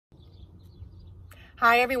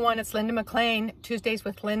Hi everyone, it's Linda McLean, Tuesdays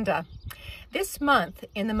with Linda. This month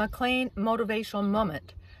in the McLean Motivational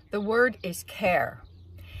Moment, the word is care.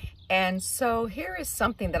 And so here is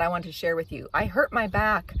something that I want to share with you. I hurt my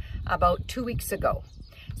back about 2 weeks ago.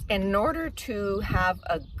 And in order to have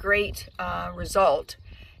a great result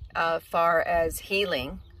far as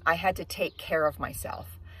healing, I had to take care of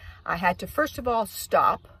myself. I had to first of all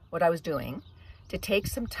stop what I was doing, to take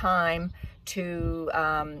some time to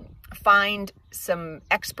find some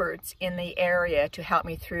experts in the area to help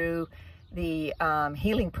me through the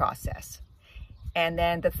healing process. And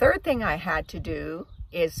then the third thing I had to do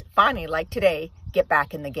is finally, like today, get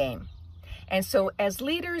back in the game. And so as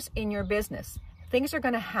leaders in your business, things are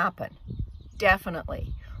going to happen,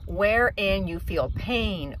 definitely, wherein you feel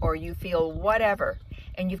pain or you feel whatever,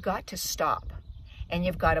 and you've got to stop and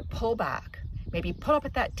you've got to pull back, maybe pull up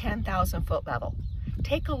at that 10,000 foot level.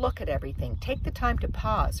 Take a look at everything. Take the time to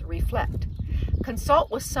pause, reflect. Consult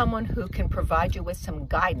with someone who can provide you with some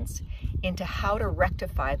guidance into how to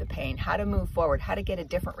rectify the pain, how to move forward, how to get a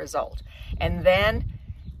different result. And then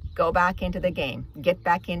go back into the game. Get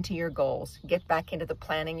back into your goals. Get back into the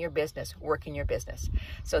planning your business, working your business.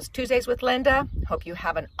 So it's Tuesdays with Linda. Hope you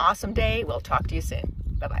have an awesome day. We'll talk to you soon.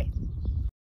 Bye-bye.